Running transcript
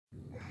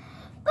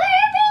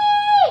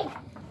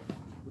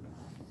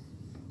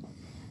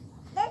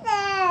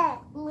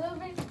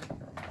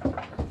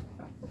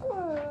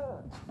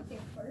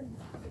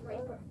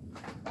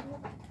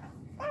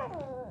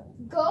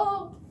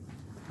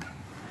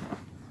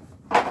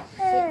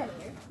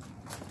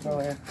Oh,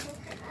 yeah.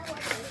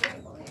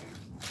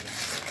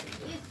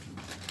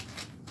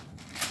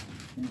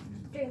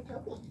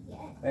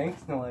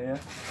 Thanks, Noelia.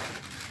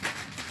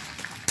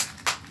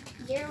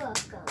 You're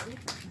welcome.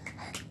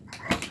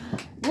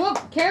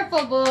 Whoop!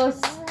 Careful,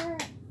 boss.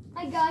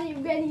 I got it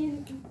ready.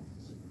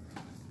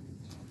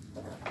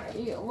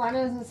 Why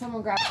doesn't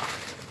someone grab?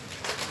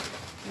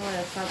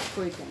 Noelia, stop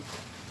squeaking.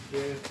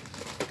 Dude.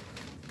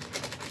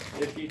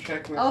 If you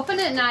check my Open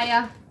it,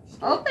 Naya.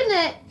 Open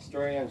it.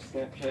 story on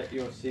Snapchat,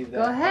 you'll see that.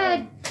 Go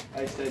ahead.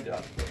 I said,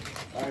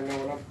 I don't know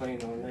what I'm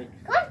playing all night.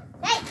 Come on.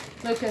 Hey.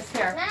 Lucas,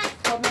 here.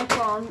 Hold my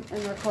phone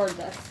and record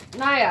this.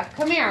 Naya,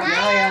 come here.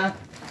 Naya!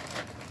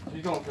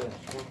 She's going for this.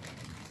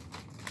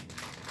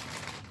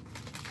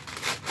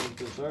 She's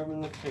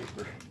deserving the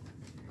paper.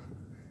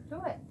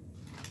 Do it.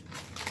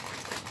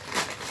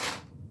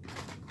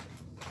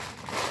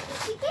 Did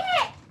she get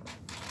it?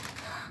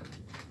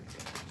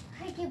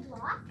 I get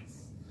blocks?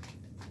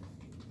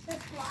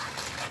 There's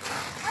blocks?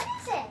 What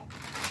is it?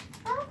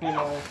 Oh, You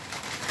know,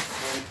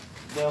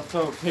 they'll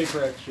throw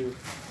paper at you.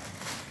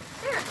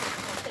 Here,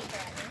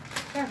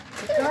 Here,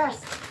 get the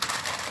rest.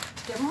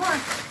 Get more.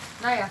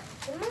 Naya,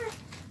 come here.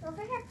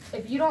 Over here.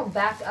 if you don't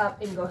back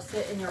up and go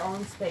sit in your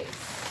own space.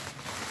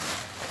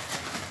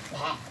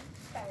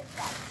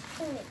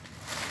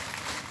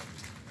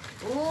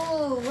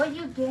 Ooh, what'd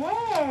you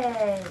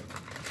get?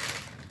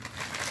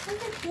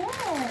 What'd you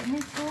get? New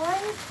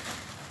toys?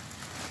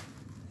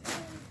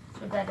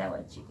 Is that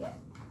what you get?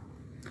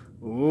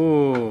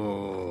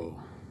 Ooh.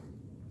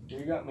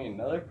 You got me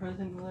another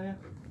present, Leia?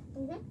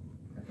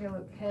 Okay,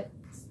 look, hit.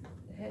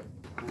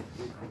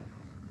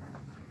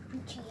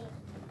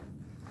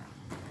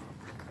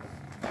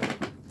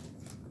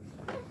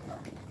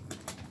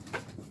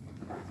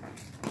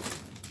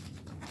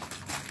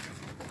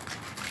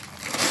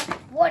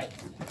 What is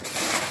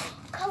it?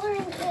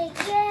 Coloring cake,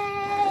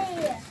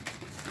 yay! I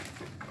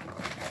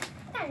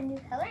got a new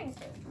coloring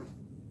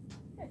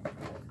cake.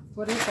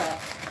 What is that?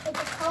 It's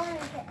a coloring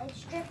kit, it's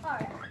strip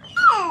art.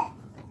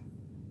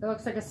 It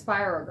looks like a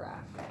spirograph.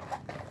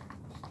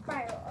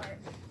 Spiral art.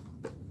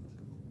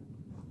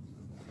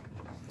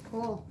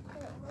 Cool.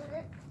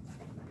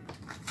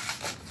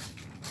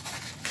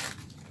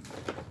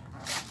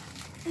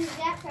 Who's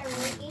that from,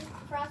 Ricky?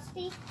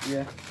 Frosty?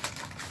 Yeah.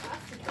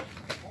 Frosty.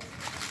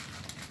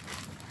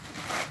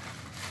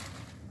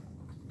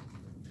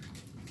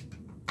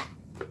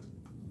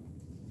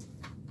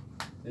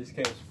 This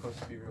game is supposed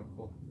to be real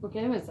cool. What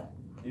game is that?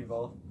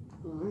 Evolve.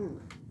 You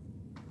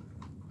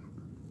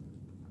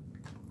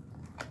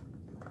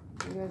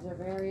guys are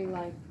very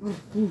like.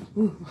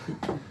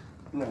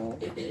 No.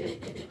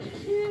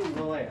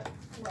 Leia.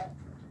 What?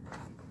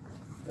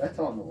 That's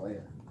on the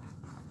Leia.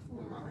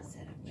 Mama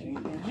said it.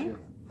 Jesus shit.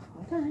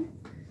 Hold on.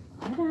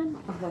 Hold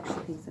on. Oh, look, she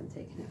thinks I'm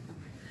taking it.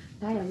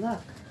 Naya,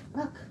 look.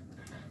 Look.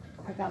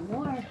 I got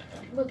more.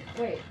 Look,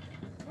 wait.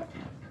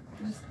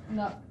 Just,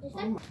 no. Is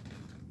that?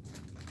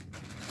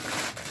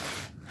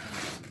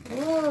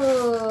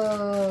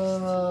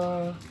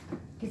 Ooh.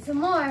 Get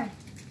some more.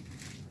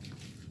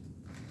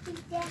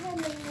 Is that a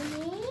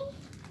mini?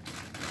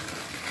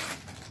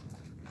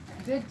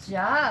 Good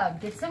job.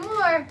 Get some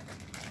more.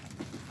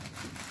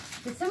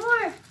 Get some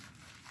more.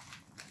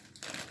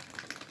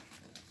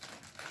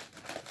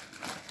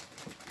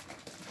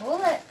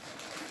 Hold it.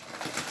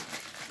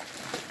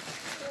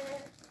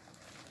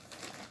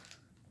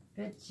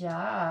 Good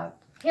job.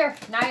 Here,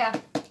 Naya.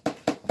 Here,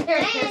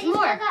 Naya, here's you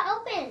more. still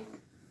got open.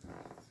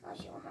 Oh,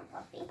 she want her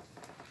puppy.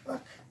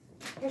 Look,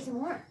 here's some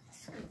more.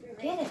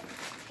 Get it.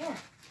 Here.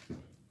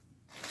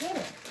 Get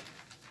it.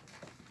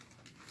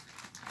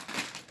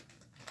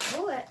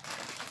 Pull it.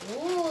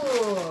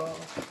 Ooh.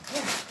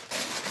 Here.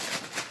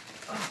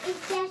 Is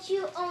that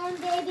your own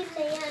baby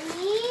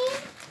Leonie?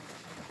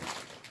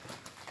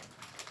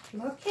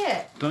 Look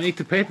it. Don't eat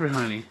the paper,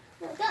 honey.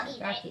 No, don't eat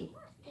it. Rocky.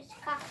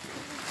 Just copy.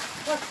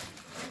 Look.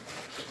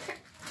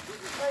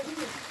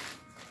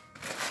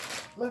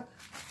 Look.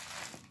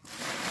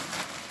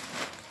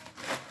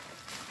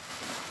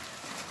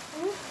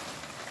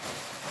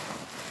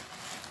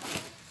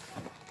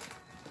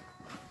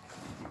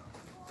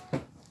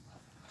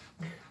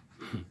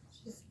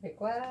 She's like,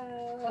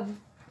 wow.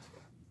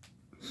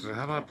 So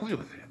how about I play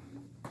with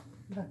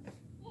it? Look.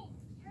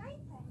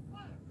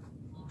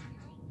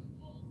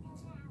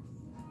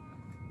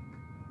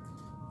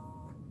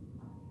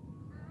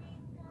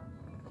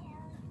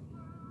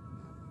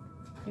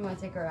 You want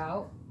to take her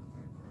out?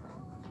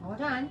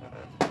 Hold on.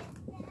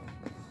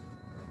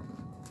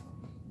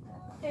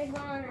 There's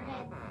one on her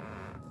head.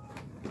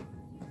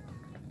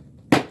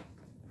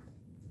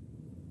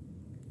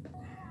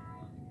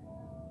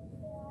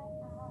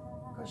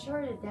 Go show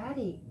her to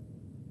Daddy.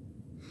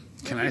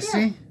 Can I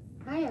see?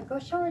 Naya, go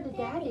show her to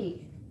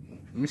Daddy.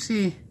 Let me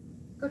see.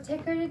 Go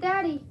take her to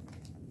Daddy.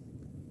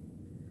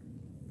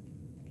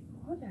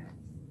 Hold her.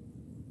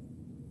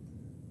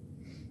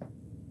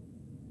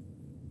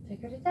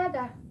 Take her to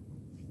Dada.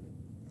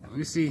 Let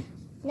me see.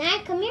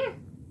 Naya, come here.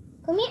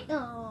 Come here.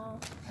 Oh.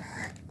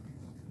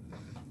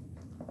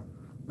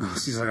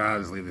 She's like, I'll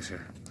just leave this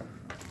here.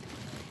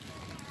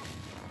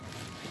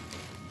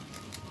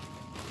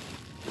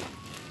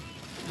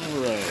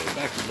 Alright,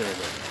 back to Bear.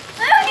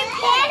 Oh,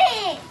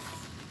 panties!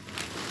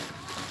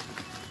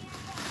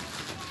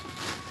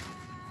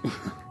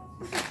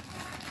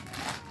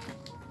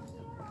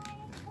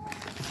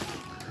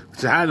 What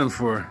you hiding them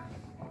for?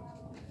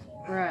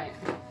 Right.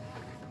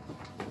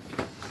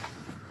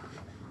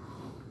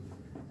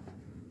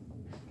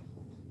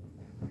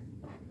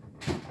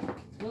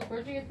 Look,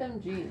 where'd you get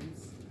them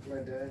jeans? My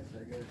dad's, I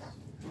guess.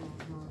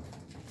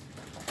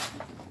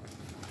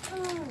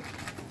 Oh.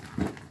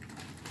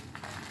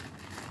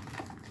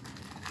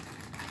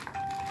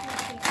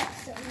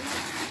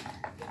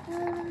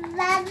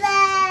 Blah,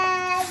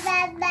 blah,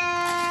 blah,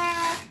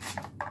 blah.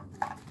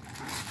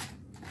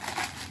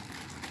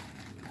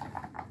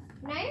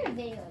 Now you're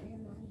videoing,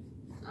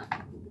 Mommy.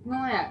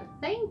 Malia,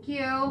 thank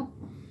you.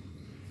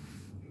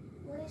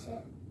 What is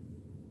it?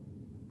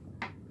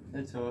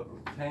 It's a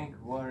tank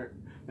water.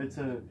 It's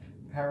a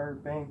power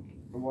bank,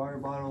 a water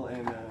bottle,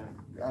 and a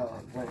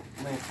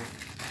lantern.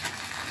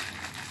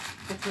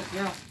 What's it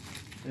do?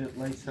 It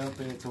lights up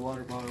and it's a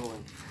water bottle,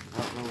 and I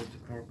don't know what the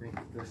power bank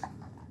does.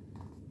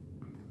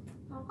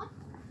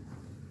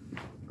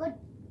 Good.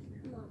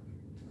 Come on.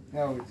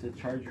 No, it's a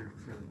charger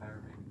for the power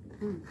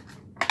bank.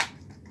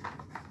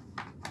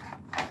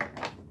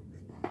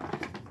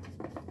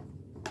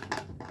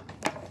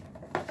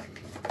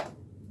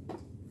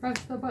 Press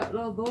the button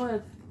on the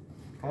lid.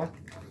 Huh?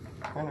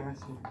 Kind of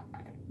messy.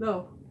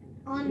 No.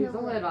 On Leave the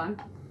lid on.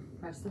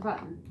 Press the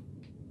button.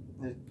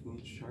 It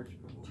needs charge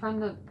button. Turn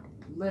the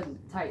lid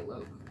tight,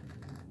 Luke.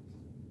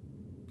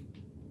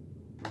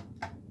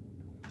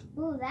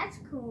 Ooh, that's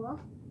cool.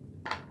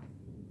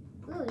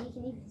 Ooh, you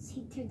can even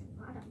see through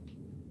the bottom.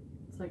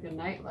 It's like a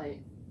night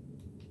light.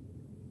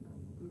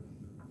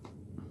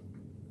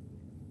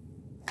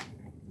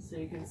 So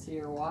you can see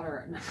your water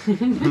at night.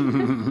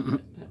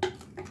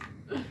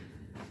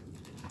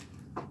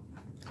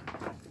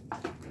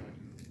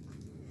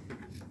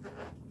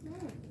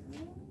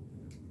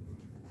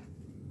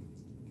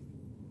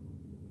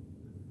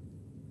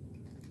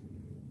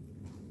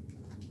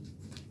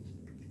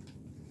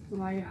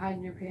 Why are you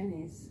hiding your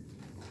panties?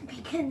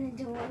 Because I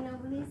don't want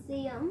nobody to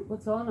see them.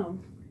 What's on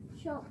them?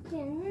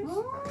 Shopkins.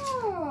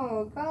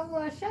 Oh, got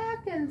little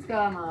Shopkins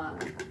going on.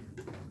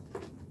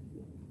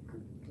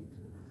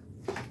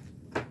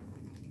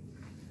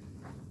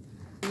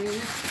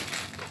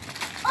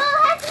 Oh,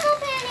 Hatchable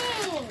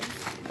panties!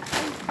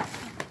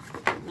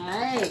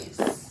 Nice.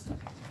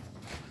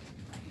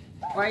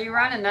 Why are you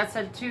running? That's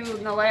a to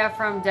Nalea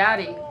from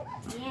Daddy.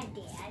 Yeah, Dad.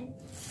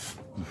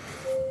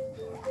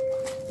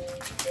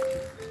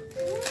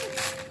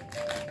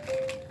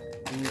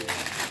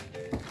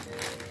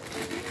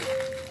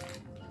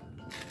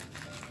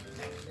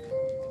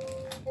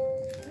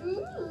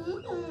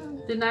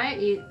 Didn't I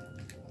eat?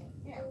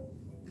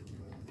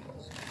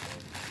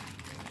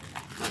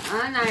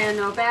 Naya,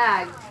 no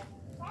bag.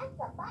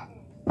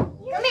 Come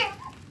here.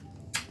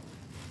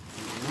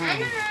 Hi,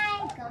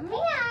 come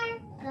here.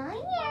 Come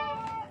here.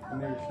 I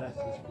never sat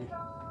this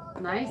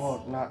before. Nice. Well,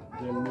 not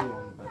the new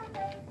one, but.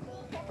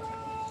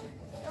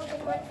 Open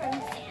one from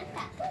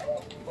Santa.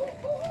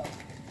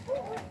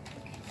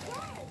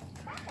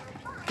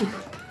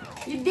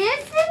 You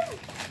dancing?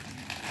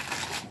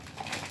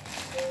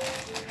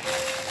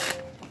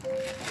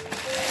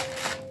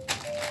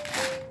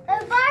 A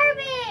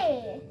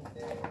Barbie!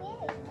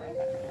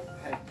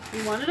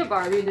 You wanted a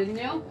Barbie, didn't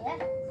you? Yeah.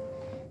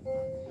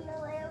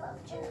 Nalea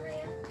loves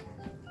Janaya.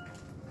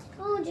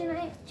 Oh,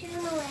 Janaya,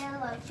 Nalea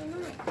loves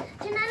Janaya.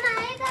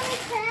 Janaya got me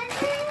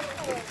presents.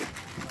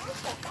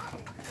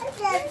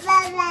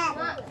 Mom,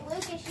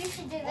 Lucas, you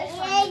should do this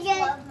one. You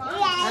love Mom.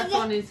 That's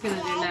what he's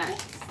gonna do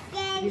next.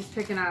 He's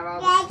picking out all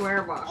the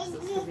square boxes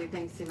because he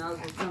thinks he knows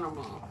what's in them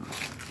all.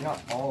 Not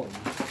all of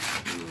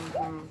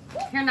them.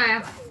 Here,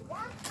 Naya.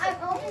 I'm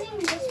opening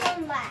this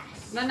one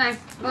last. No, Naya,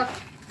 look.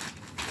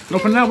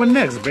 Open that one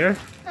next, Bear.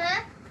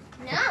 Huh?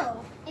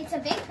 No. It's a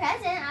big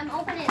present. I'm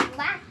opening it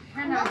last.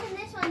 I'm opening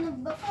this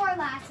one before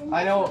last. And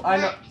I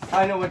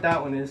know what that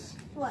one is.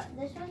 What,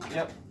 this one?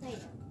 Yep. There you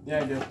go. Yeah,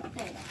 I do.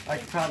 There you go. I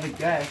could probably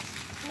guess.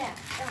 Yeah.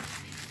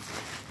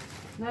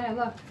 Naya,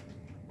 look.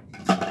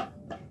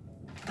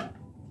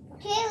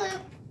 Okay,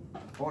 Luke.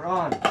 Hold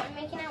on. I'm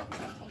making out.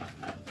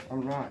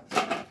 I'm not.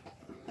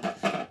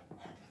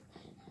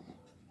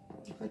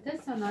 Put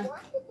this on there.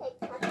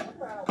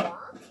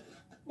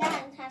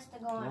 That has to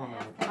go on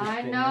after.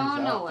 I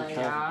know,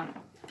 Nalea.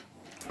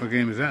 What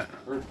game is that?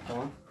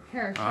 Earthstone.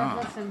 Here,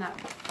 shove this in that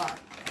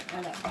box.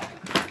 Or that bag.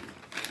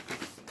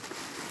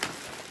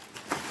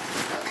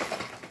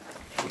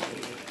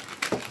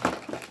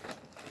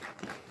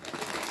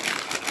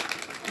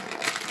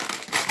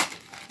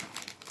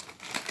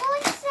 Oh,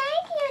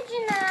 thank you,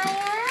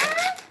 Janaya.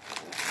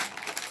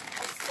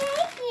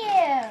 Thank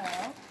you.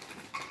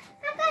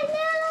 I got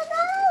little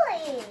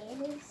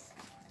dollies.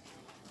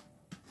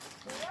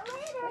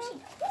 Where's she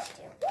supposed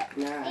to?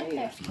 I think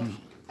they're squishy.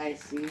 I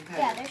see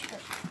Yeah, they're squishy.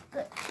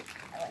 Good.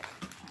 I like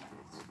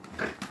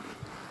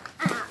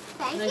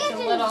it. I Nice can't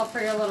and do- little for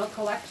your little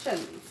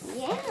collections.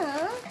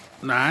 Yeah.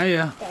 Nah,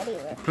 yeah. Daddy,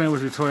 look. Playing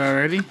with your toy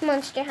already?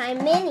 Monster High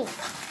Mini.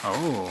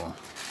 Oh.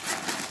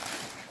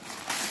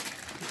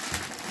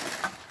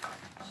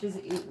 She's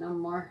eating them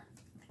more.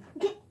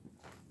 You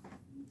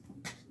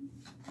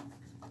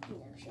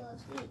know, she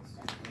loves to eat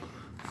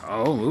stuff.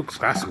 Oh, Luke's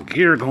got some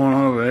gear going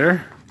on over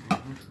there.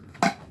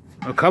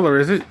 What color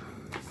is it?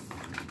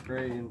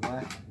 Gray and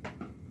black.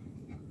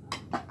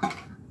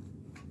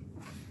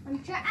 I'm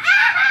trying.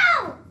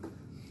 Ow!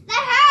 That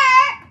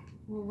hurt!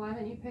 Well, why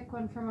don't you pick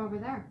one from over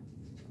there?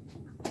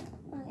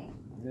 Okay.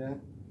 Yeah.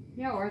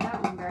 Yeah, or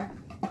that one, Bear.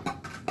 I'm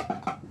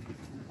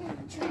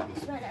gonna try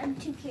this one. I'm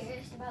too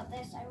curious about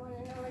this. I want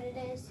to know what it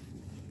is.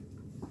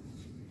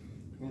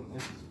 And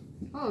it's-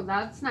 Oh,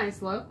 that's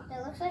nice, Luke.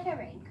 It looks like a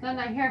ring. Then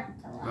I hear.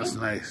 That's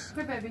nice.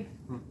 Here, baby.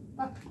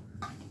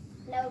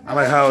 No, I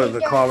like how the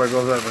collar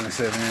goes up and it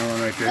says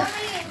anyone right there.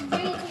 Somebody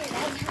bring it to your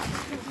dad's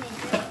house.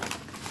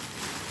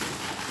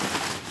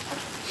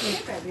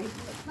 Here, baby.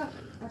 Look.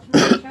 Watch me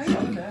show you.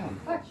 Calm down.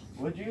 Watch.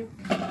 Would you?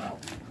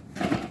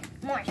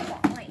 More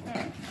spot right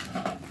there.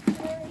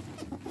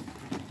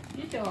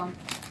 You do them.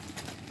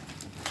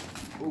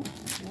 Ooh.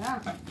 Yeah.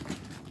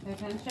 Pay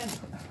attention.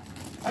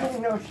 I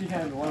didn't know she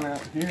had one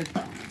out here.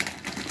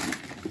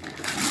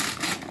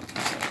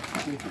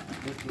 See,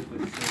 this was the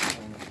sixth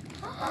one.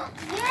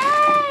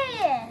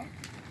 Yay!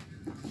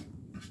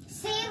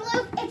 See,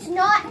 Luke, it's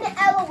not an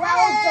LOL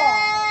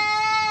doll.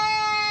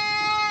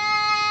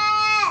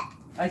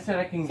 I said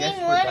I can guess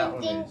Thing what 1 that and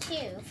one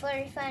thing is. 2 for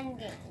a fun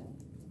game.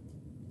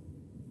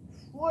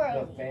 The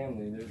World.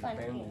 family. There's a Fun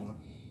family game.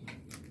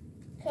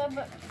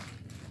 one.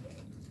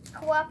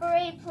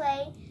 Cooperate,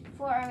 play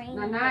for a rainy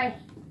Nai.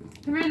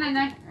 Come here,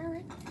 Nai.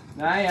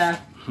 Naya.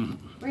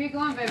 Where you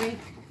going, baby?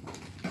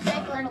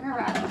 Bring her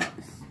back.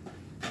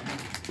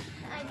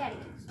 I gotta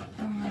use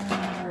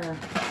it.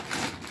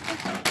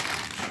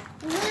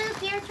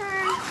 Luke, your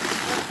turn.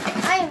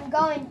 I am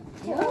going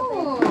to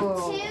open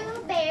Ooh.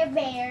 2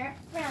 Bear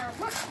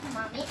from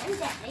Mommy and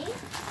Daddy.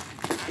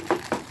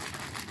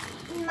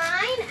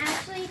 Mine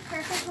actually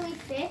perfectly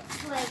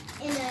fits like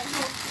in a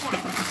whole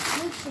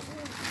stack. Luke's just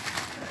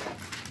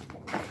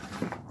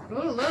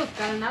Ooh, Luke,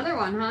 got another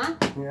one, huh?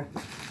 Yeah.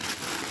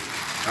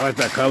 I like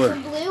that the color.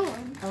 blue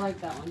one. I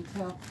like that one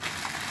too.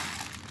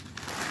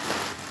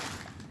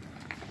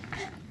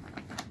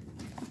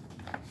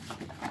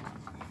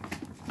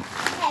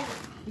 Heavy.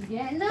 You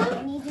getting I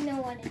them? need to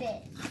know what it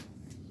is.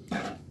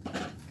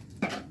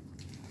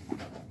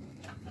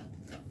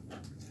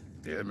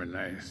 Yeah, them are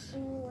nice.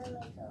 Ooh, I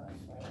like those.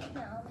 Wait,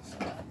 no, this is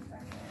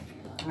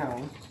from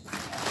No.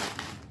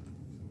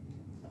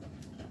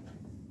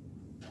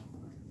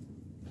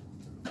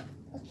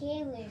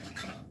 Okay,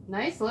 Luke.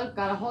 Nice, Luke.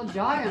 Got a whole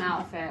jogging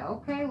outfit.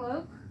 Okay,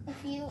 Luke.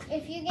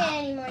 If you get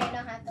any more, you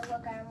don't have to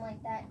look at them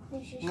like that.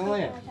 You should just Oh,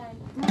 take yeah. more time.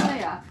 Oh,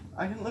 yeah.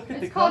 I can look at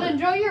the It's called color.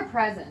 enjoy your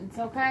presents,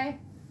 okay?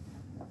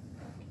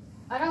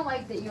 I don't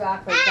like that you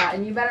act like that,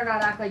 and you better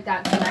not act like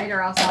that tonight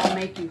or else I'll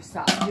make you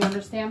stop. Do you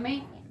understand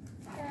me?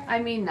 I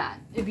mean that.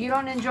 If you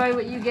don't enjoy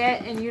what you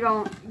get and you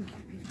don't,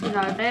 you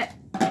know, that.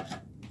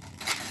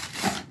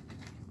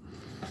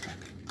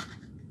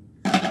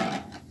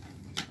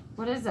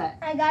 What is it?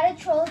 I got a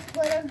Trolls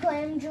Glitter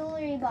Glam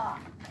jewelry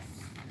box.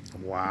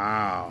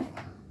 Wow.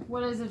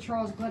 What is a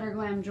Trolls Glitter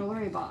Glam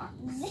jewelry box?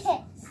 This.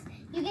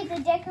 You get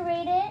to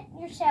decorate it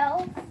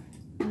yourself.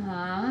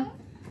 Uh-huh.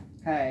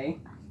 Hey.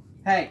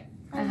 Hey.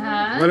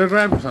 Uh-huh. Let her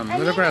grab some.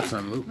 Let her grab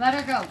some, Luke. Let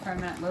her go for a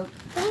minute, Luke.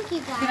 Thank you,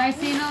 guys. Can I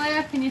see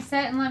Nalia? Can you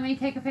sit and let me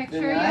take a picture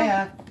of you?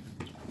 Naya.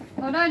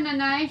 Hold on,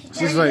 Nanai.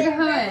 She's Where like- you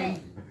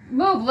going?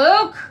 Move,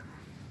 Luke.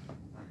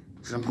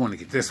 I'm going to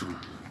get this one.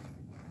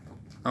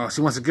 Oh,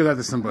 she wants to give that to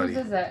What somebody.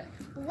 is it?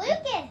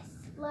 Lucas.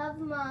 Love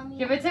Mommy.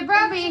 Give it to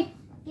Brubby.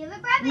 Give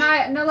it, Brubby.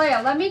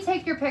 Nalia, let me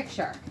take your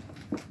picture.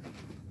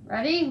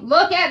 Ready?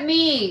 Look at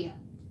me.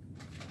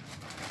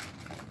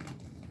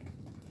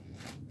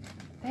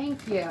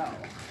 Thank you.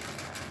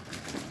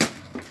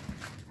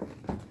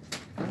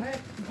 Go ahead.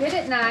 Get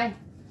it, Nai.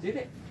 Did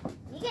it.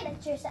 You get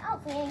it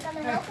yourself. We ain't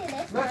gonna help you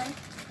this Look. one.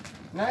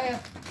 Naya.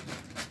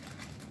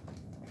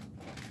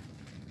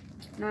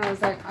 And I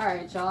was like, all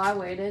right, y'all, I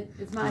waited.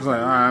 It's my I was like,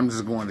 turn. all right, I'm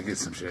just going to get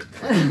some shit.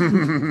 I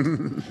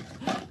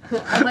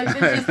like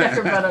that she stuck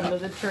her butt under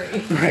the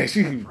tree. Right,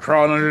 she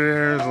crawled under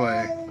there. It's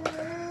like,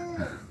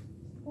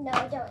 No,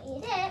 don't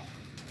eat it.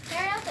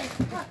 Tear it open.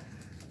 Look.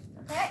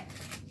 Okay.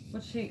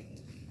 What's she?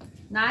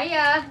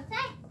 Naya,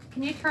 Okay.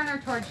 can you turn her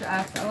towards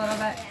us a little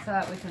bit so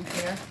that we can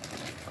see her?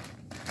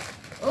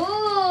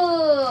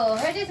 Ooh,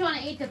 I just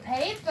want to eat the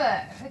paper.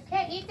 I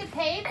can't eat the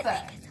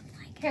paper.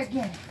 Here,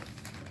 get it.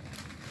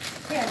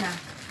 Here now.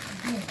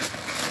 Get it.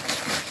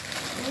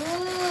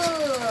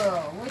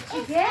 Ooh, what'd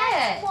you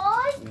get?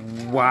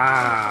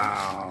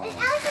 wow. An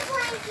Elsa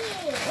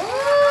blanket.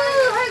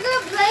 Ooh, her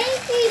good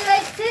blankie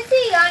like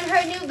Sissy on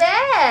her new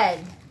bed.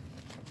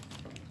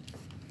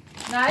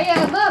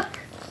 Naya, look.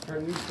 Her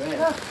new bed.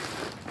 Look.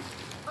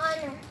 On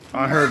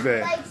On her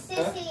bed. Like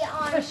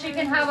Sissy on. So she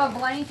can have a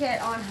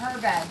blanket on her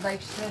bed,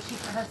 like so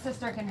her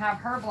sister can have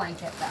her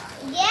blanket back.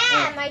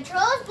 Yeah, my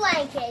troll's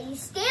blanket. You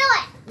steal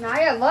it.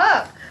 Naya,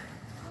 look.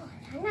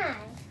 Nice.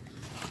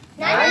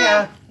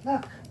 Naya.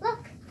 Look.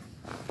 Look.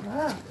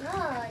 Look.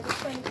 Oh,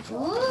 this one.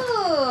 Ooh.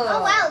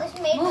 Oh wow, this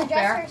made Move, her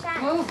Bear. just her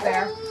size. Move,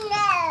 Bear.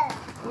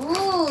 Ooh,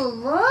 Ooh,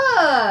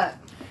 look.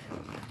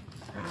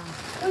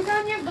 Who's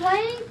on your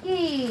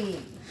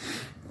blankie?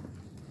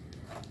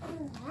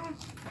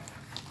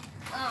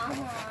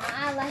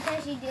 I like how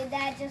she did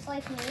that just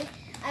like me.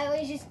 I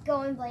always just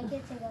go in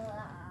blankets and go,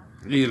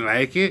 You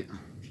like it?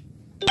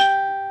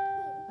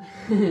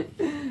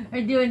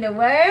 We're doing the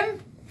worm?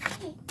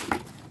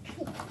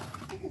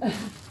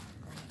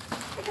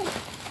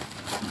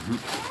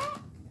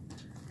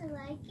 I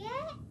like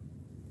it.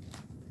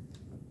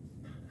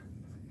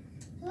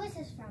 Who is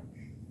this from?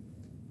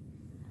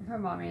 For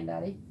mommy and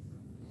daddy.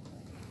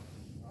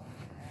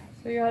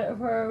 So you got it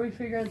for we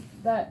figured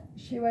that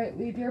she might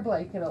leave your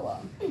blanket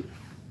alone.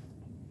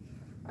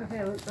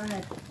 Okay, let's go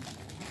ahead.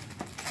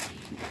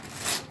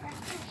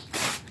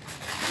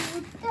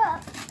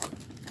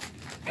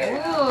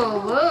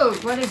 Ooh,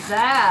 Luke, what is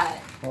that?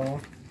 Oh,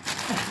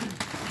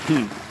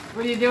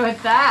 What do you do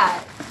with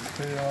that?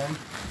 put it on.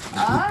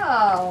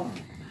 Oh,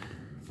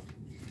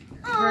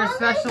 for a Aw,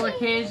 special look.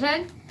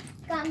 occasion?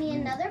 Got me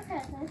another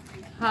present.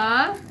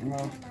 Huh?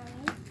 No.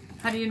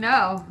 How do you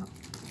know?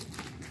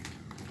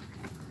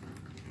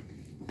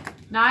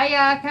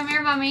 Naya, come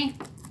here, mommy.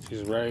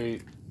 She's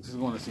right. She's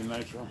going to see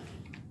Nitro.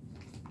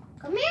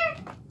 Come here.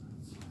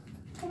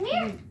 Come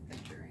here.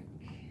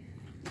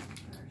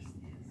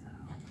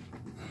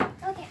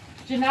 Okay.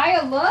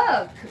 Janaya,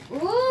 look.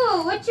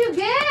 Ooh, what you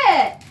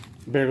get?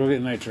 Better go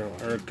get Nitro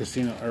or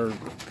Casino or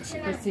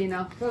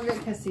Casino. Go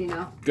get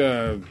Casino.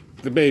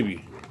 the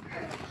baby.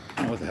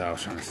 What the hell I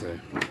was trying to say?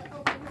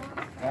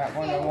 That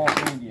one I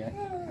won't need yet.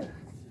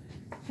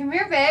 Come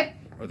here, babe.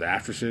 Or the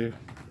aftershave.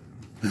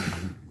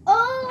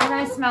 Oh. Can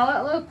I smell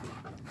it, Luke?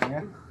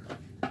 Yeah.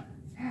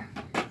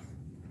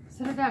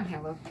 Sit it down here,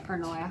 Luke. Or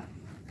Noya.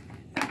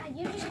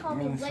 You just called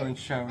me Me and weird. Son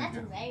showered. That's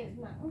weird,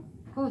 Mom.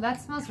 Ooh,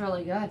 that smells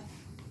really good.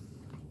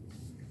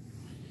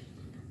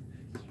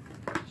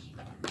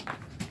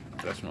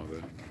 That smells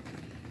good.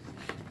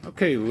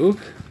 Okay, Luke.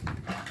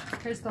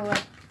 Here's the lid.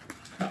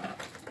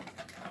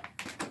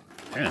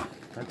 Damn,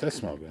 that does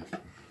smell good.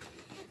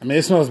 I mean,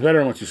 it smells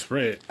better once you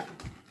spray it.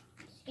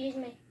 Excuse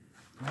me.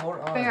 Hold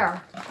on.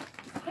 Bear.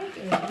 Take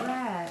a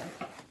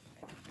breath.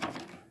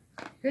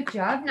 Good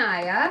job,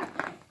 Naya.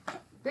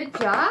 Good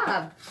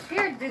job.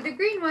 Here, do the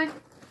green one.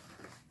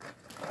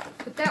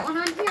 Put that one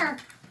on here.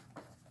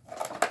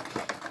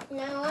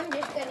 No, I'm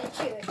just gonna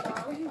chew it,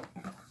 Mom.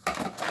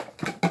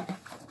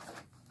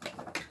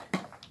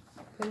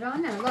 Put it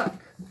on there. Look.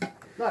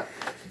 Look.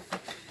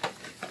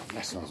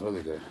 That smells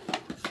really good.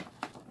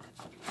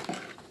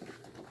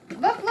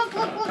 Look, look,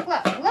 look, look,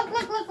 look. Look,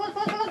 look, look, look,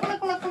 look, look,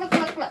 look, look, look,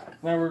 look, look.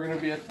 Now we're gonna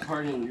be at the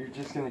party and you're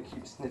just gonna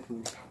keep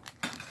sniffing.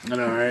 I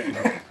know, right?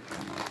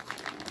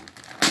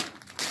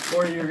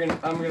 Or I'm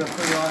gonna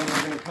put it on and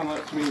you're gonna come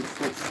up to me and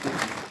start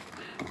sniffing.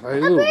 Hey, A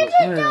Luke, Bridget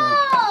come here.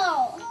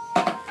 doll!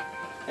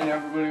 And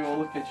everybody will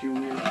look at you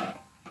weird.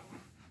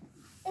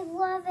 I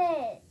love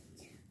it.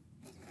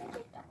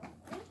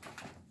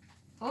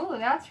 Oh,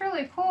 that's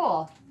really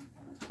cool.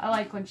 I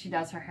like when she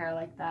does her hair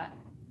like that.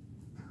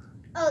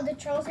 Oh, the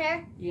troll's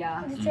hair?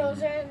 Yeah. The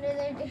trolls are under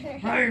their hair.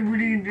 Hi, what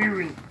are you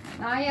doing?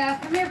 Naya,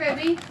 come here,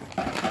 baby.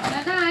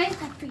 Nice.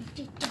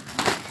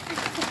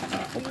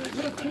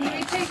 Luke, can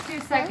you take 2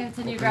 seconds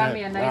and you grab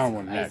me a Round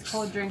one nice next. ice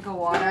cold drink of No,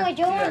 water? I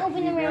don't want to open the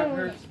Can you grab round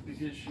her one.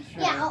 because she's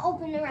trying Yeah, to- I'll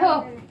open the Cool.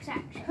 round one next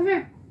section. Come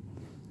here.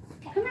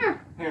 Come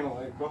here. Here,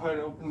 like, go ahead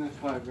and open this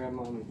while I grab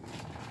mommy.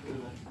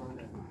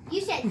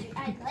 You said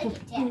I'd like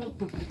it, Daddy.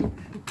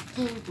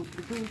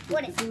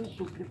 What is it?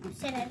 You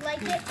said I'd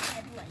like it,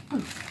 I'd like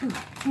it.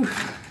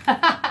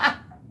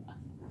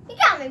 You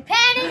got me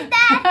panties,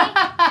 Daddy!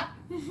 I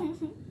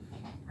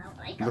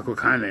like them. Look what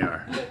kind they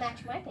are. They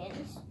match my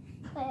panties.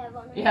 I have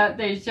on. Yeah,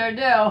 they sure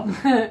do.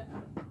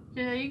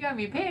 You got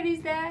me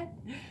panties, Dad.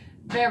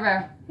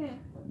 Bear.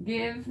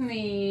 Give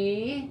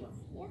me.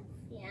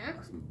 Yeah.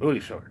 Booty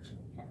shorts.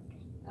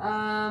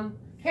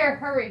 Here,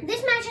 hurry.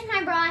 This matches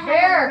my bra. I have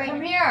Bear, on right come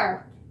now.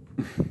 here.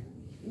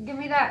 Give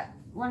me that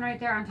one right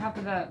there on top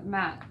of the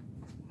mat.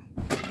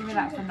 Give me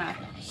that from that.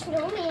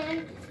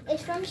 Snowman.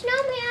 It's from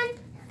Snowman.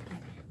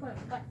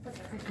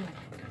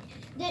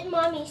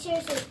 Mommy,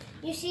 seriously,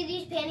 you see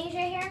these panties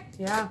right here?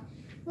 Yeah.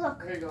 Look.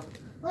 There you go.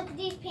 Look at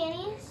these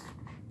panties.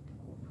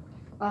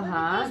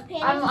 Uh-huh. Look at these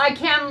panties. I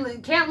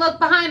can't look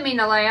behind me,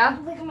 Nalea.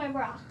 Look at my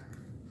bra.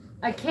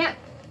 I can't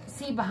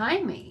see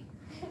behind me.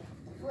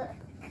 Look.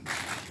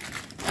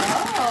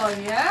 Oh,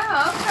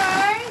 yeah,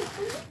 okay.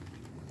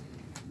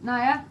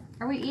 Naya,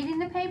 are we eating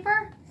the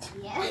paper?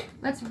 Yeah.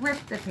 Let's rip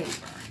the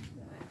paper.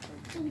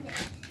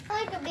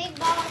 I like a big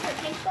ball for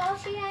pink ball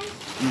she has.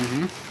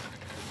 Mm-hmm.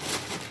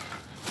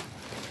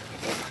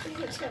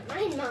 It's not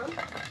mine, Mom.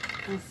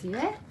 I see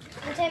it.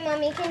 Okay,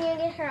 Mommy, can you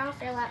get her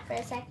off your lap for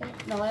a second?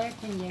 Nalea,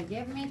 can you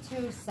give me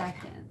 2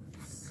 seconds?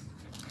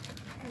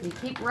 You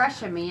keep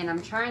rushing me, and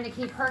I'm trying to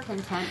keep her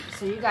content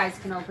so you guys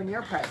can open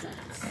your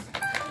presents.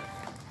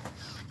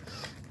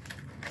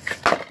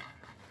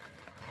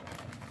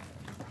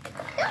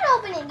 Don't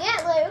open it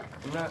yet, Luke.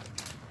 I'm not.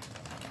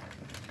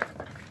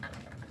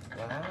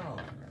 Wow.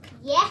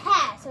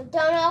 Yeah, so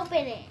don't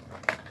open it.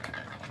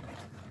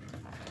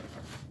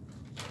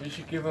 You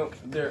should give them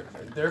their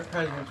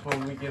presents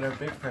when we get our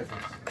big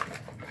presents.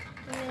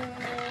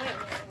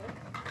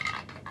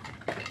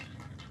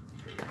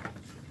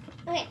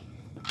 Okay.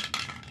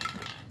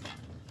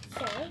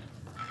 So,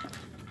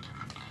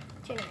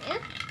 Janaya,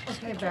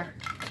 Okay, Bear.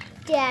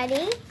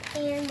 Daddy,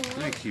 and Mom.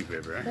 Thank you,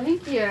 baby.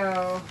 Thank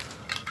you.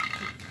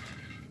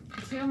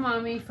 To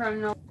Mommy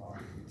from the...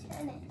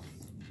 Tennis.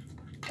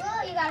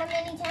 Oh, you got a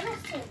mini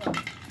tennis table.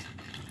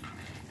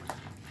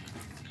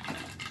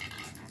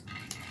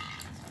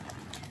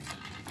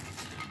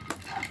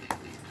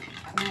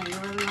 Oh, you're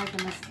really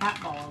liking this cat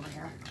ball over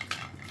here.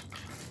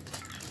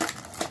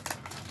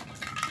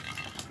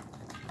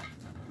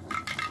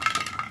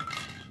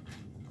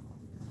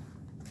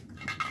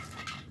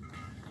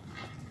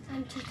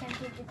 I'm too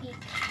tempted to peek.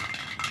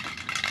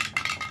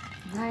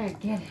 Now you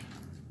get it.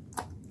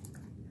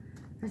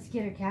 Let's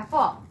get her cat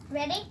ball.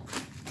 Ready?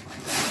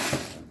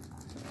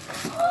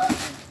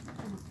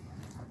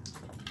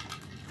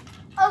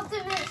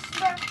 Ultimate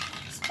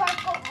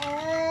sparkle.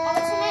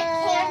 Ultimate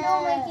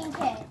candle making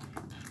kit.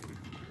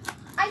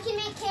 I can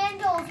make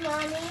candles,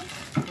 Mommy.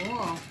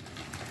 Cool.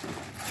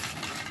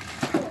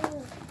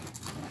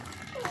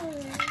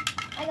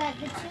 I got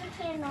the 2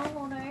 candle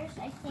holders.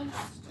 I think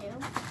it's 2.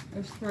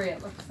 There's 3,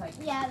 it looks like.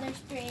 Yeah, there's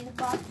 3 in the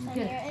box on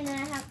Okay. here. And then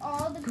I have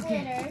all the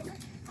glitters.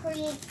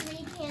 Create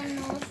 3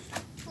 candles.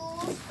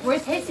 Tools.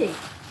 Where's Hissy?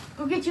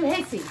 Go get you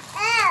Hissy.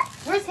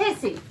 Where's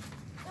Hissy?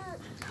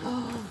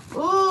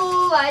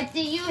 Ooh, I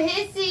see you,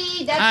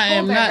 Hissy. That's I cool,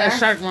 am Bear not a Bear.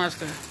 shark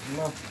monster.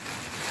 No.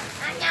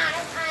 I'm not.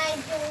 I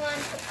don't want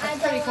to. I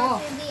That's pretty don't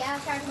want to be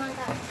outside my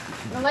house.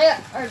 Malaya,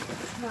 or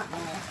not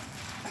Malaya.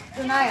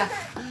 Janaya.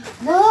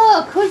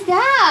 Look, who's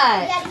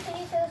that? Daddy, can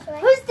you throw this away?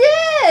 Who's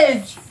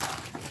this?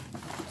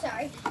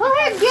 Sorry. Who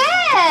I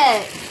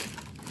get?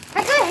 I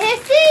got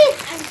Hissy.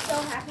 I'm so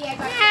happy I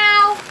got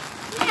Meow.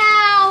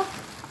 Meow.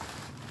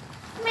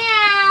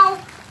 Meow.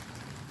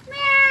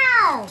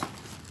 Meow.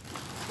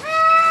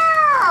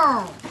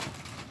 Meow.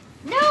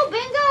 No,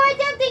 Bingo, I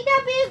don't think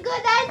that'd be a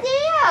good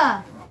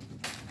idea.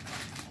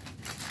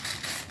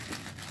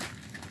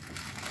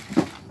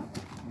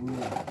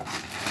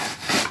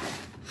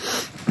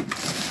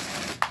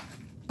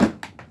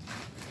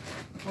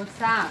 What's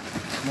that?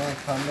 More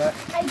combat.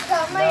 I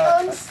got my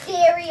own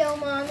stereo,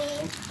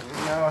 Mommy.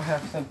 Now I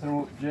have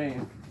something with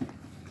Jane.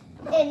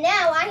 And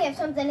now I have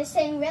something to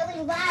sing really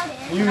loud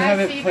in. You Can I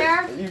haven't see played.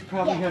 there? You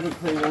probably Yes. haven't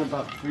played in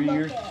about 3 Look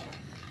years. it.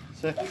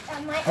 So, It's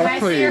on my Can I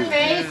see your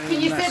face?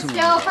 Can you sit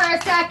still for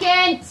a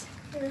second?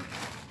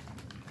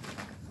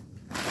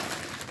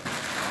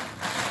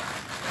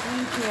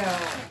 Thank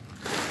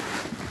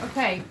you.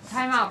 Okay,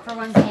 time out for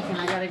 1 second.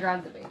 I gotta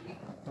grab the baby.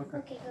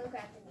 Okay, go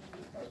grab the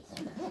baby,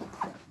 please.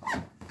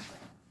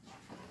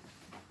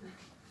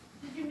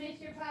 Did you miss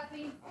your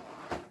puppy?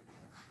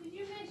 Did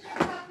you miss your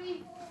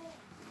puppy?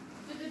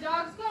 Did the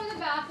dogs go to the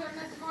bathroom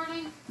this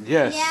morning?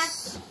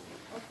 yes.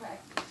 Okay.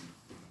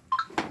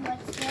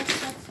 What's this?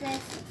 What's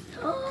this?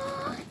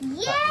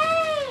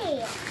 Yay!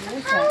 What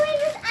is Power it?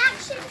 Rangers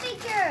action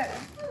figure.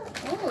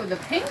 Oh, the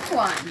pink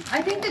one.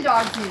 I think the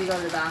dogs need to go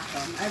to the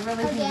bathroom. I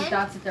really think Again? that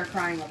that's what they're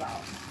crying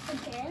about.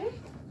 Again?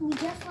 We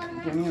just let them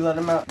out. Can you let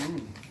him out?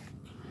 Ooh.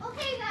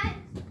 Okay, guys.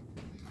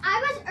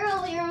 I was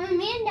earlier when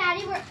me and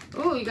Daddy were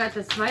Ooh, you got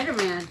the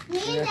Spider-Man. Me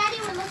and Yeah. Daddy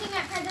were looking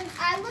at presents.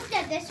 I looked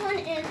at this one,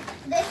 and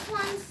this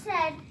one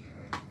said,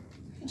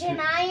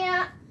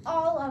 Janaya,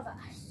 all of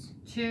us.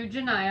 To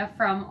Janaya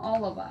from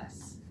all of us.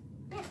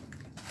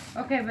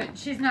 Okay, but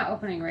she's not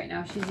opening right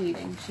now. She's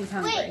eating. She's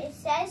hungry. Wait, it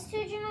says to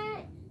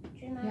Janaya?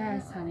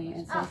 Yes, honey.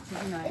 It says to It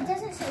Janaya.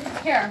 doesn't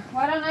say. Here,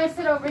 why don't I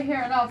sit over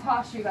here and I'll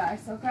toss you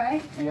guys,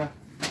 okay? Yeah.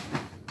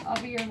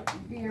 I'll be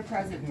your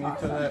present Can you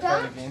tosser. throw that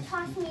part Don't again?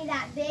 toss me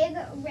that big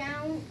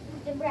round,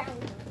 the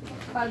round.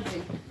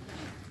 Bugsy.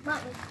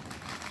 Mommy.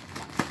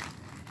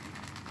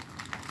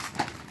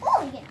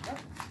 Oh, you get it.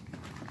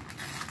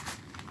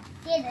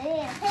 Get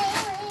it.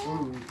 Hey,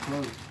 Ooh,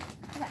 close.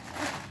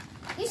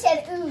 you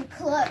said, ooh,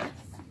 close.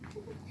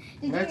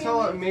 Did That's you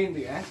all I really?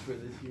 mainly asked for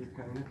this year,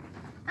 kind of.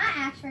 I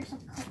asked for some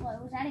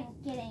clothes. I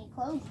didn't get any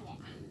clothes yet.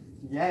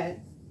 Yet.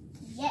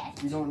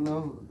 Yes. You don't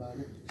know about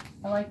it.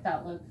 I like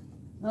that look.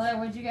 Lily,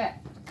 what'd you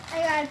get? I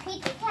got a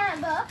Pizza Cat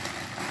book,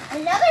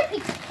 another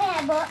Pizza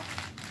Cat book,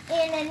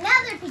 and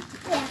another Pizza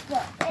Cat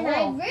book. And Cool.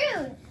 I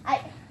read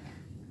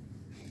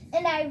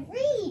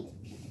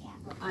Pizza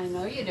Cat book. I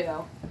know you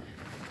do.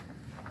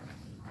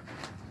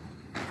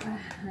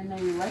 I know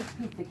you like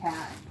Pizza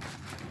Cat.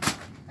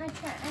 I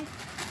try.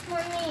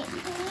 Mommy, can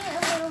you a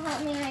little help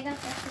me? I got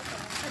this.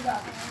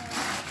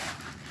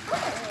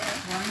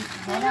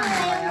 Hold on, I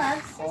Nolia.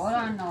 love Hold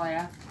on,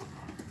 Nolia.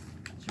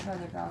 Let your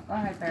brother go. Go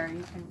ahead, Barry.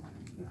 You can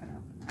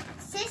open that.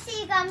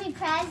 Sissy got me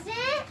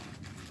present.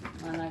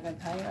 I'm not gonna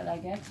tell you what I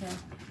get you.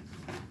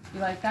 You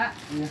like that?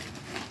 Yeah.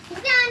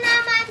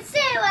 Nana, man, say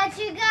what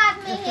you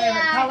got me Your favorite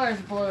here. color is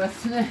blue,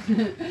 isn't it?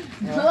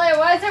 Lily,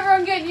 why is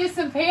everyone getting you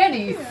some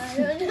panties? I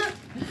don't know.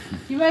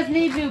 You must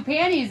need new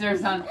panties or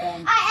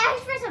something. I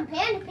asked for some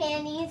panda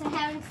panties. I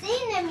haven't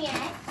seen them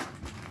yet.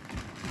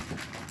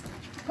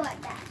 Put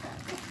that up.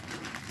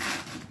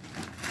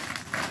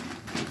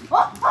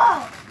 Oh,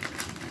 oh.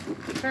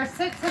 There,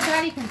 sit so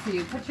Daddy can see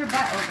you. Put your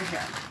butt over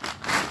here.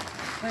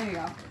 There you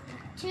go.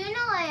 Tuna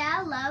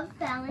Leia love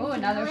Valentino Ooh,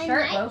 another and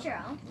shirt, Luke.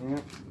 Nitro.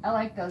 Yep. I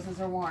like those.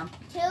 Those are warm.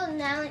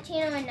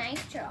 Valentino and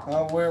Nitro.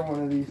 I'll wear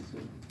one of these.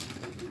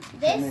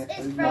 This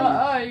is from.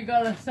 Oh, you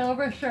got a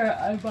silver shirt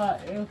I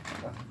bought you.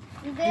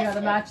 You gotta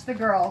match the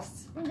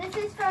girls. This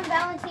is from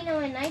Valentino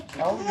and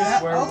Nitro. I'll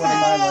just wear one of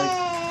my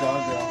like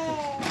dog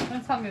outfits.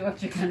 Don't tell me what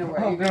you're gonna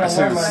wear. Oh, You're God. gonna I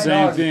said the my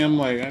same dog. thing. I'm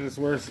like, I just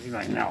wear. He's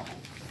like, no.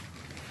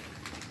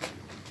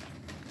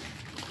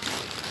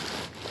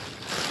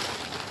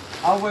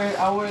 I'll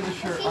wear the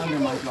shirt She under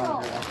has my a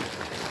dog troll.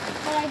 outfit.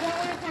 But I don't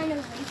want to kind of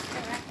waste the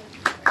wrapping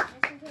paper.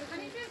 Just in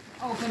case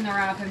Open the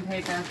wrapping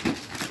paper.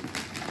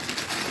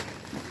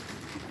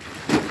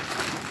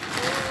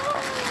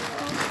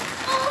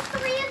 all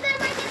three of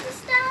them, I get to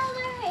style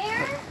their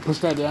hair. Push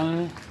that down in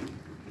there.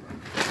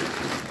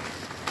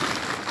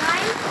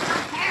 I'm a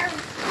hair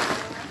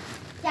styler.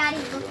 Daddy,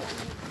 look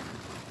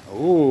at me.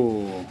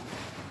 Ooh.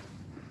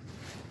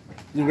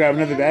 You grab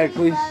another bag,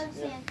 please. Loves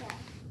Santa.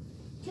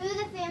 To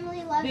the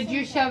family loves Did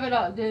you Santa. shove it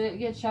all? Did it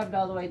get shoved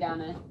all the way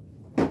down in?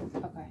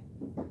 Okay.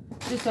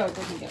 Just so it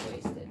doesn't get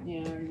wasted.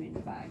 You know what I mean? The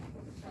bag.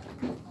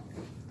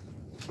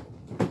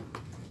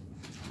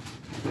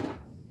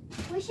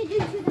 We should do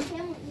to the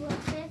family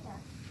loves Santa.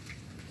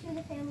 To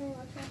the family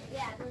loves Santa.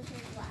 Yeah, those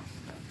are the last.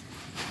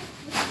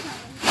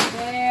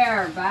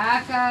 There.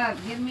 Back up.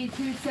 Give me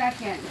 2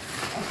 seconds.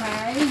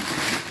 Okay?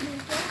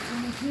 Give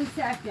me 2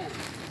 seconds.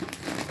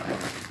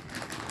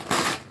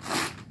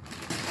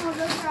 Oh,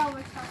 those are all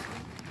we're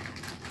talking.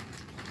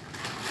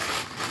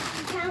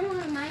 You found one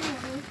of mine,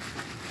 Lily.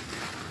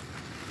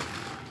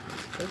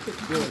 That's a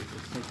good.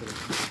 Let's take it.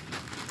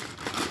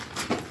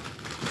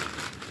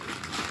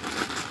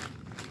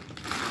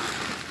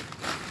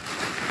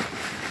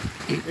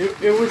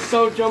 It was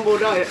so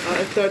jumbled out. I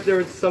thought there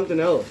was something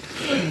else.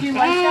 Do you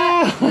like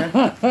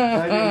that?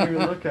 I didn't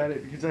even look at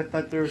it because I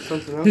thought there was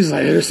something else. He's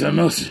like, there's something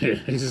else here.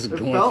 He's just It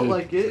going felt through,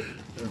 like it.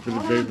 through the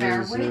Hold on, Bear.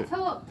 papers. Wait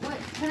till. What,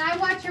 can I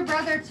watch your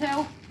brother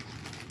too?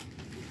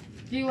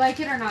 Do you like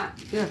it or not?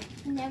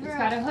 Never It's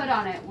got a opened hood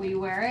on it. Will you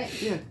wear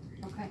it? Yeah.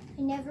 Okay.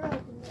 I never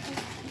opened it.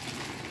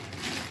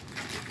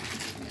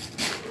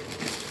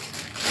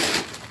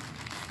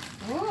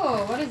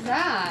 Ooh, what is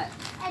that?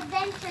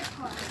 Adventure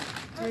Club.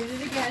 Read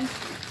it again.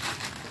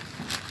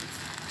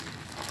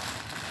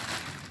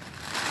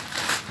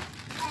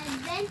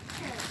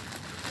 Adventure.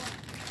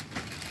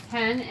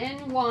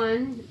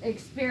 10-in-1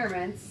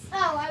 experiments.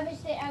 Oh, I was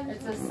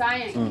It's a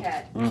science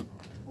kit.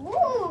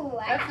 Ooh, I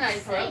That's got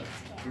nice, science kit.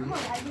 Oh my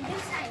god, we do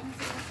science in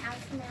this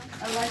house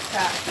now. I like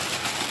that.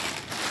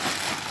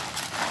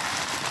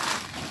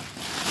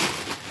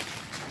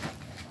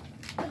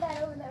 Put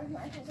that over there with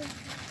my cousin.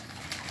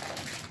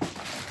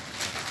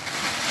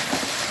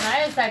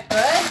 Nice, is that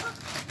good?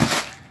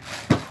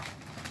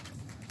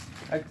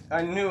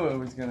 I knew it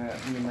was gonna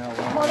be a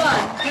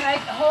malware.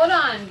 Hold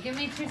on. Give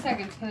me 2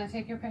 seconds. Can I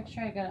take your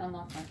picture? I gotta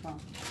unlock my phone.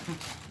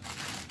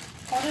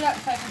 Hold it up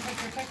so I can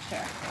take your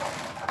picture.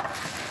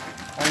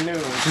 I knew it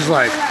was. She's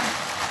like,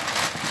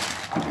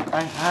 Hold on.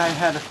 I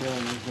had a feeling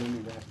it was gonna be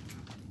that.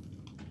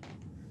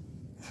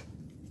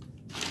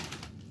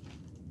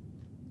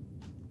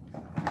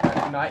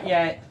 Not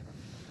yet.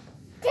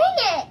 Dang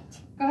it!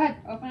 Go ahead,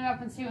 open it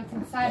up and see what's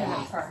inside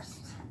of it first.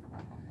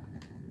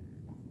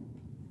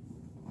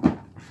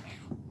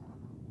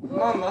 Come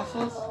on,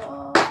 muscles.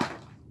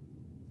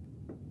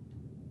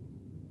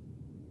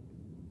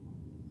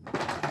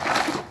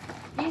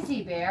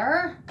 Easy,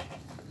 Bear.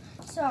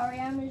 Sorry,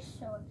 I'm just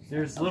so excited.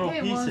 There's little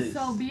Okay, pieces.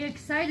 well, so be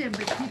excited,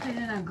 but keep it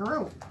in a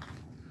group.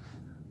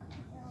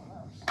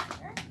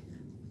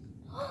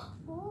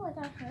 Oh, I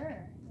got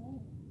her.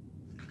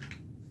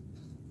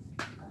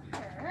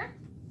 Got her.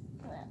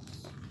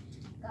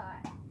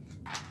 Got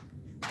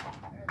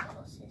her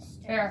little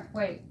sister. Bear,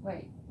 wait.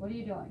 What are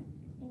you doing?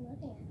 I'm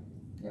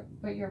looking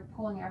But you're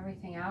pulling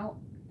everything out?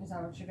 Is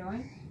that what you're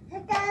doing?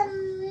 at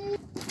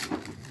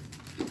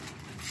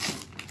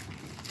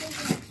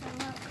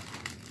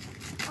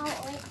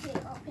Oh, wait, too.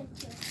 Open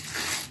too.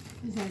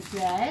 Is it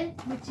good?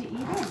 What you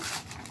eating?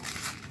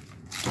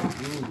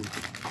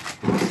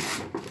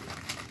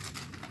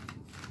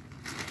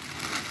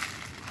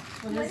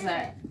 What is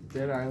that?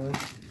 Dead Island.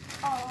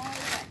 Oh, I got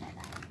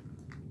that.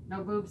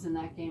 No boobs in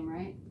that game,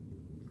 right?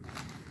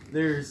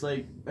 There's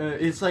like,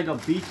 it's like a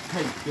beach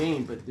type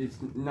game, but it's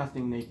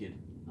nothing naked.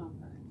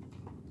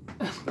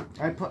 Okay.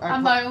 I'm I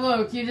like,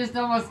 Luke, you just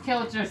almost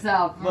killed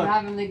yourself from Look.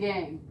 having the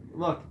game.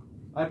 Look,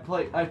 I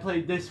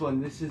played this one.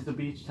 This is the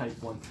beach type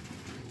one.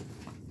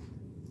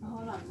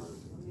 Hold on, Luke.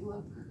 Let me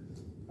look.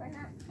 We're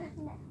not.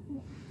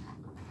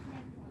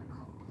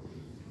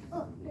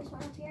 Oh, there's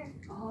one up here.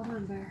 Hold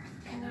on, Bear.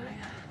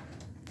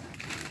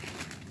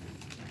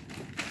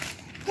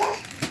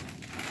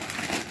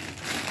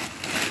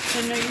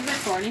 didn't know you were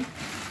recording.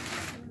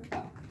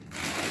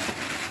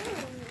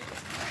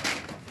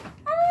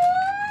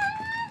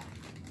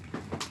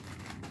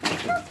 So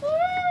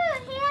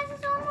cute. He has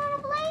his own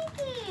little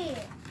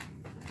blanket.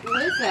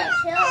 What is that?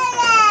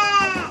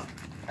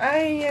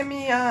 Ay,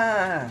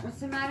 Mia. What's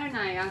the matter,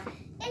 Naya?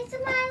 It's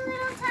my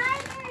little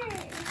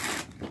tiger.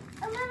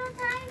 A little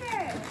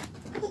tiger.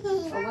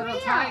 A little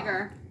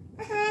tiger.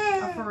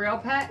 A for real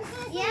pet?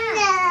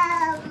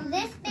 Yeah.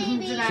 This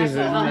baby. She's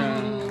a-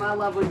 I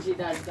love when she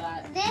does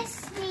that.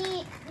 This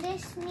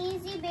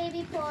sneezy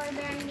baby polar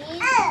bear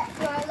needs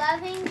your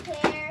loving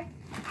care.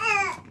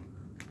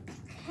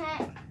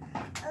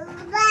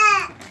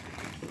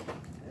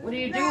 What do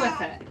you do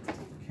with it?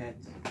 Cat.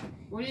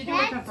 What do you do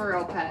with a for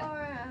real pet?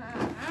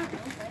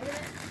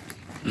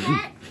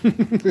 Cat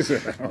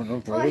I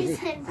don't know. or he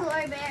said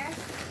polar bear.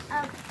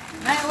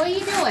 Naya, what are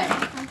you doing?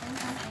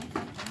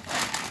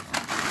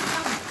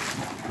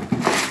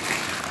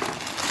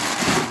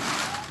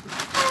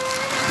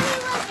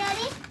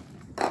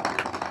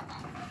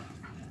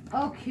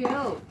 Oh, cute.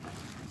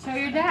 Show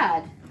your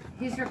dad.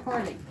 He's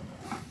recording.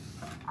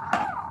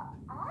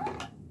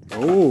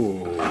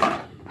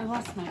 Oh. I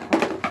lost my phone.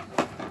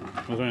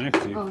 What's right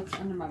next to you? Oh, it's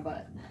under my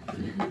butt.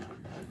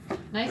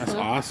 Nice, That's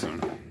Luke.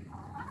 awesome.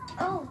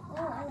 Oh,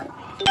 I like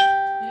You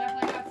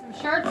definitely got some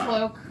shirts,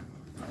 Luke.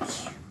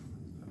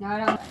 No,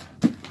 I don't.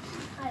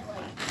 I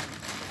like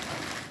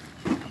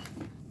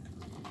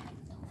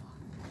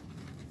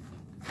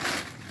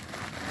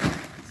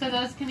So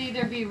those can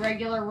either be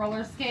regular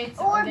roller skates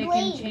Or or they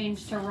blades. can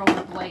change to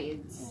roller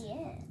blades.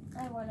 Yeah,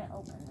 I want to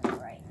open them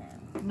right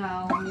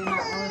now. No, you're not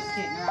roller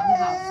skating around the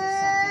house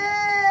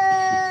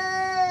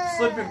this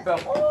Slip and fell.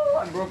 Oh,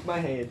 I broke my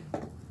head.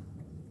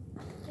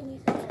 Can you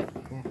see it?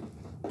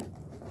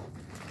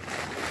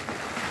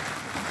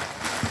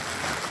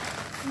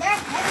 They're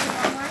heavy,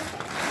 though, aren't they?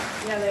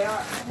 Sunday. Yeah, they are.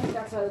 I think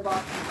that's why the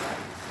box is right.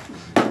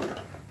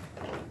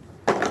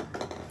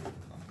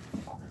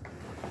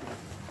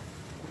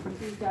 I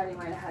think Daddy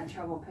might have had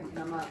trouble picking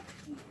them up.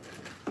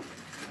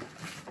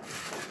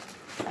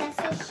 That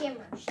says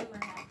shimmer. Shimmer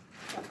hat.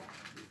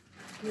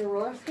 Your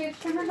roller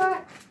skates shimmer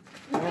got?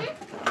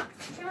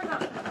 Shimmer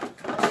hat.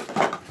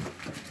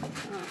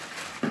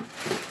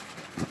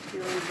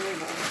 You're really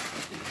brave.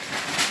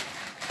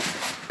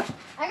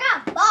 I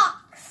got a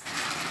box.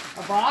 A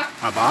box?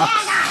 A box? Yeah,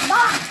 I got a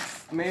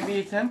box. Maybe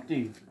it's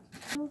empty.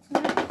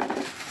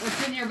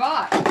 What's in your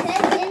box? It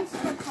says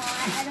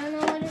Instapot. I don't know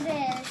what it is.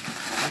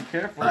 Be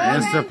careful. Right.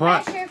 Program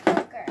Instapot. pressure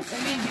cooker.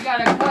 It means you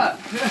gotta cook.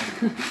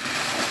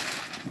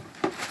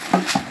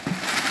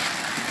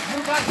 Who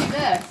got you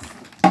this?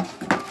 I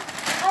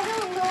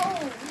don't know.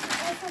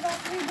 I forgot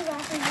to read the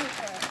wrapping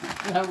paper.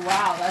 Oh,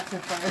 wow, that's a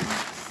first.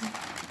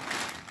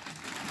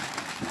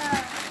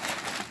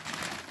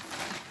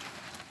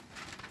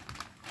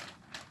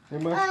 There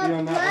must be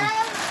on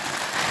that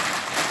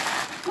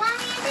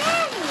Mommy and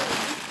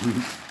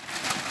Daddy.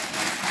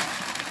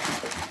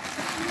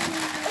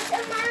 It's a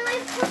My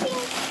Life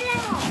cooking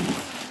set.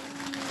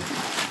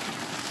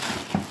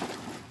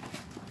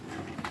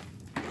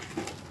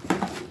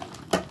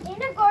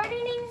 And a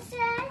gardening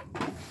set.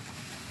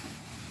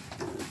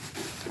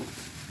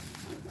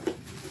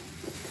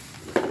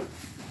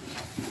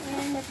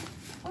 And a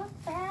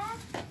book bag.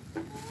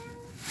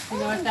 You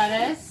know what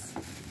that is?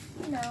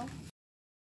 No.